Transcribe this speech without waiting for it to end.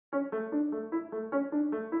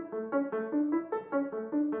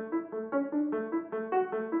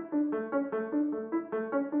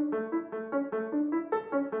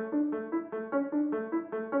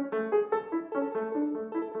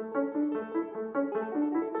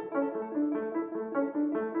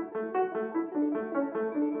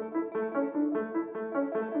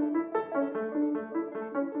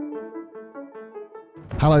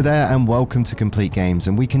Hello there and welcome to Complete Games,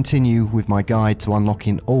 and we continue with my guide to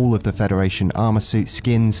unlocking all of the Federation armor suit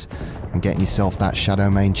skins and getting yourself that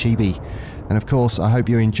Shadowmane Chibi. And of course I hope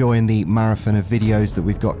you're enjoying the marathon of videos that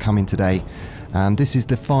we've got coming today, and this is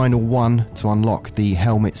the final one to unlock the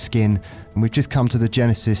helmet skin, and we've just come to the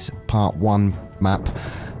Genesis Part 1 map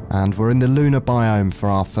and we're in the lunar biome for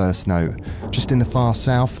our first note. Just in the far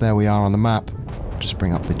south, there we are on the map. Just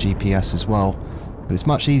bring up the GPS as well. But it's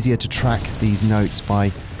much easier to track these notes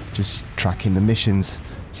by just tracking the missions.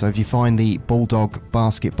 So if you find the Bulldog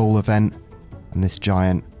basketball event and this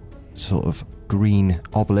giant sort of green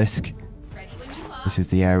obelisk, this is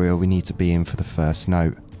the area we need to be in for the first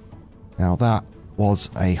note. Now that was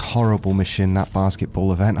a horrible mission, that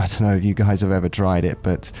basketball event. I don't know if you guys have ever tried it,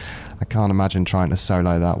 but I can't imagine trying to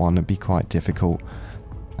solo that one. It'd be quite difficult.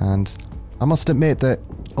 And I must admit that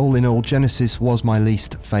all in all, Genesis was my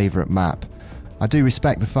least favourite map. I do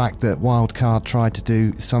respect the fact that Wildcard tried to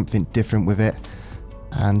do something different with it,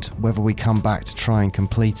 and whether we come back to try and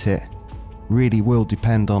complete it really will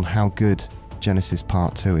depend on how good Genesis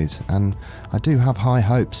Part 2 is, and I do have high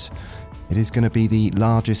hopes. It is going to be the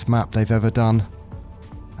largest map they've ever done,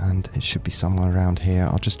 and it should be somewhere around here.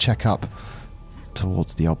 I'll just check up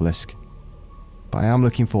towards the obelisk. But I am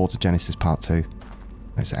looking forward to Genesis Part 2.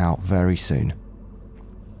 It's out very soon.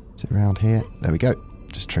 Is it around here? There we go.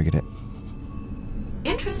 Just triggered it.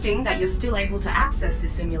 Interesting that you're still able to access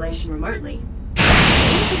this simulation remotely.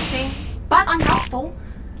 Interesting, but unhelpful.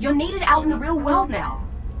 You're needed out in the real world now.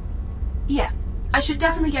 Yeah, I should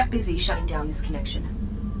definitely get busy shutting down this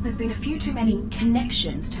connection. There's been a few too many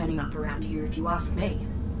connections turning up around here, if you ask me.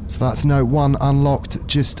 So that's note 1 unlocked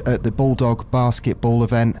just at the Bulldog basketball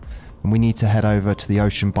event, and we need to head over to the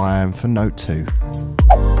ocean biome for note 2.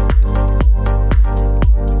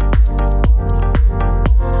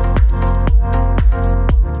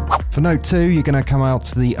 For note 2, you're going to come out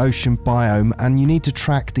to the ocean biome and you need to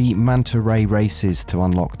track the manta ray races to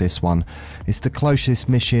unlock this one. It's the closest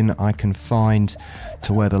mission I can find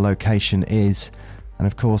to where the location is, and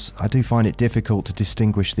of course I do find it difficult to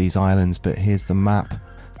distinguish these islands, but here's the map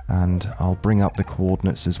and I'll bring up the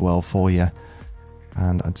coordinates as well for you.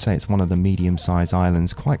 And I'd say it's one of the medium-sized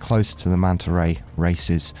islands quite close to the manta ray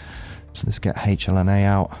races. So let's get HLNA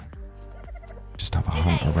out, just have a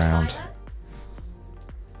hunt around.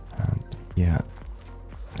 And yeah,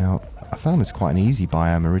 now I found this quite an easy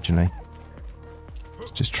biome originally.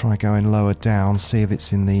 Let's just try going lower down, see if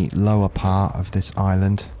it's in the lower part of this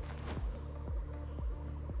island.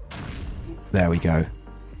 There we go.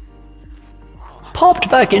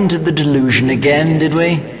 Popped back into the delusion again, did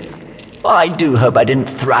we? I do hope I didn't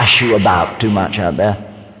thrash you about too much out there.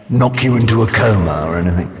 Knock you into a coma or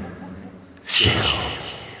anything. Still,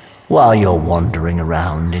 while you're wandering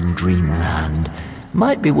around in dreamland,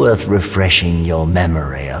 might be worth refreshing your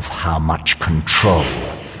memory of how much control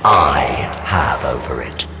I have over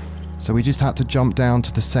it. So we just had to jump down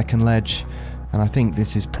to the second ledge, and I think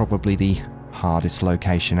this is probably the hardest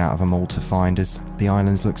location out of them all to find, as the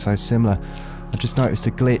islands look so similar. I just noticed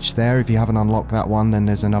a glitch there. If you haven't unlocked that one, then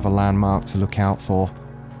there's another landmark to look out for.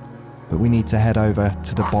 But we need to head over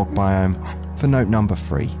to the bog biome for note number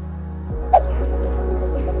 3.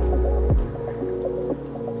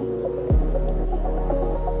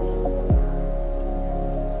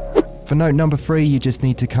 For note number 3, you just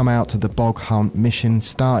need to come out to the bog hunt mission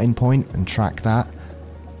starting point and track that.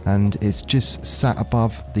 And it's just sat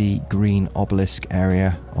above the green obelisk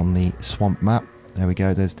area on the swamp map. There we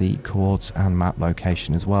go, there's the coords and map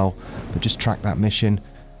location as well. But just track that mission,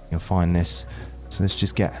 you'll find this. So let's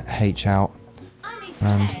just get H out.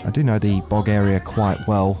 And I do know the bog area quite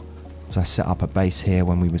well, as I set up a base here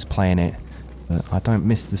when we was playing it. But I don't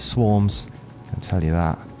miss the swarms, I can tell you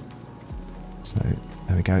that. So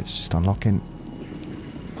there we go, it's just unlocking.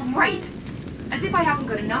 Great! As if I haven't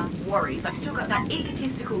got enough worries, I've still got that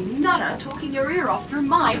egotistical nutter talking your ear off through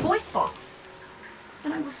my voice box.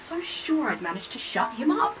 And I was so sure I'd managed to shut him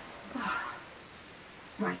up.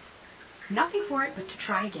 Right. Nothing for it but to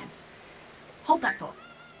try again. Hold that thought.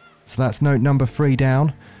 So that's note number 3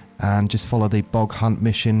 down, and just follow the bog hunt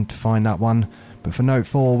mission to find that one. But for note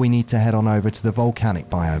 4, we need to head on over to the volcanic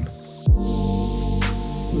biome.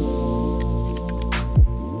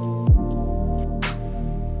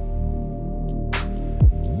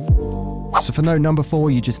 So for note number 4,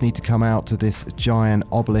 you just need to come out to this giant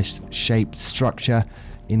obelisk-shaped structure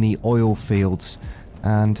in the oil fields.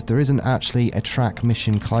 And there isn't actually a track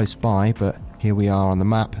mission close by, but here we are on the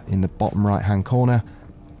map in the bottom right-hand corner.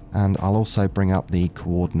 And I'll also bring up the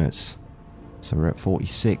coordinates. So we're at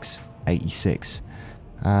 4686.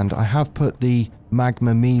 And I have put the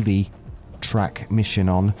Magma Melee track mission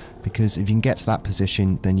on, because if you can get to that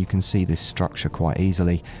position, then you can see this structure quite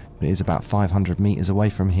easily. It is about 500 meters away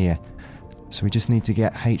from here. So we just need to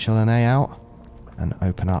get HLNA out and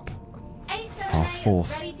open up our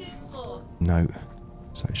 4th note.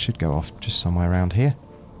 So it should go off just somewhere around here.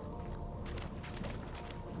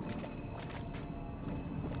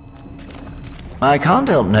 I can't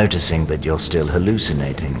help noticing that you're still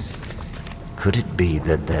hallucinating. Could it be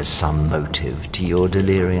that there's some motive to your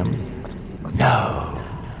delirium? No.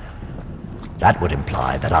 That would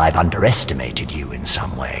imply that I've underestimated you in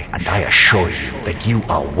some way, and I assure you that you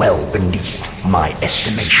are well beneath my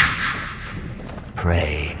estimation.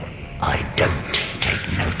 Pray, I don't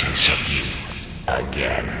take notice of you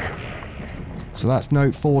again. So that's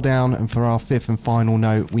note 4 down, and for our 5th and final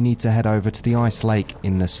note, we need to head over to the ice lake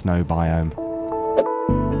in the snow biome.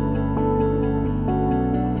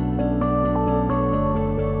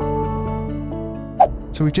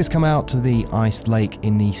 So we've just come out to the ice lake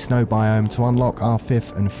in the snow biome to unlock our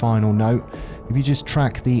 5th and final note. If you just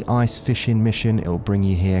track the ice fishing mission, it'll bring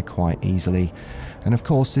you here quite easily. And of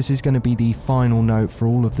course, this is going to be the final note for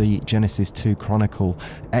all of the Genesis 2 Chronicle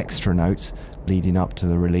extra notes leading up to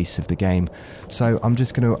the release of the game. So I'm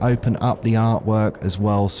just going to open up the artwork as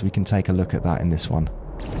well so we can take a look at that in this one.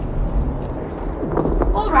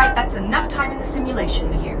 Alright, that's enough time in the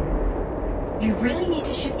simulation for you. You really need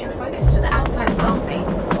to shift your focus to the outside world, mate.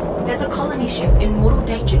 There's a colony ship in mortal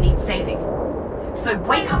danger needs saving. So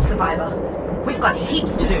wake up, survivor. We've got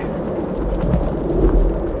heaps to do.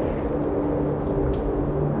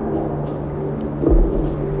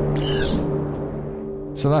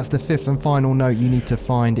 So that's the 5th and final note you need to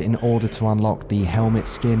find in order to unlock the helmet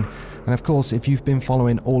skin. And of course, if you've been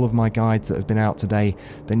following all of my guides that have been out today,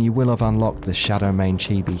 then you will have unlocked the Shadowmane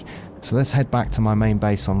Chibi. So let's head back to my main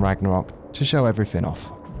base on Ragnarok to show everything off.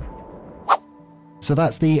 So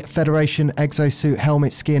that's the Federation exosuit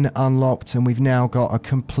helmet skin unlocked, and we've now got a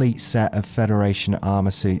complete set of Federation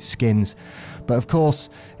armor suit skins. But of course,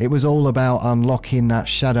 it was all about unlocking that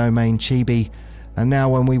Shadowmane Chibi, and now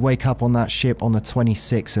when we wake up on that ship on the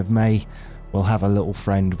 26th of May, we'll have a little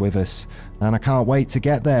friend with us, and I can't wait to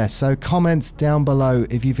get there. So comments down below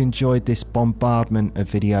if you've enjoyed this bombardment of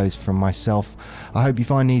videos from myself. I hope you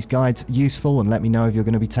find these guides useful, and let me know if you're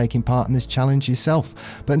going to be taking part in this challenge yourself.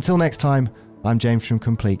 But until next time, I'm James from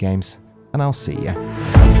Complete Games, and I'll see ya.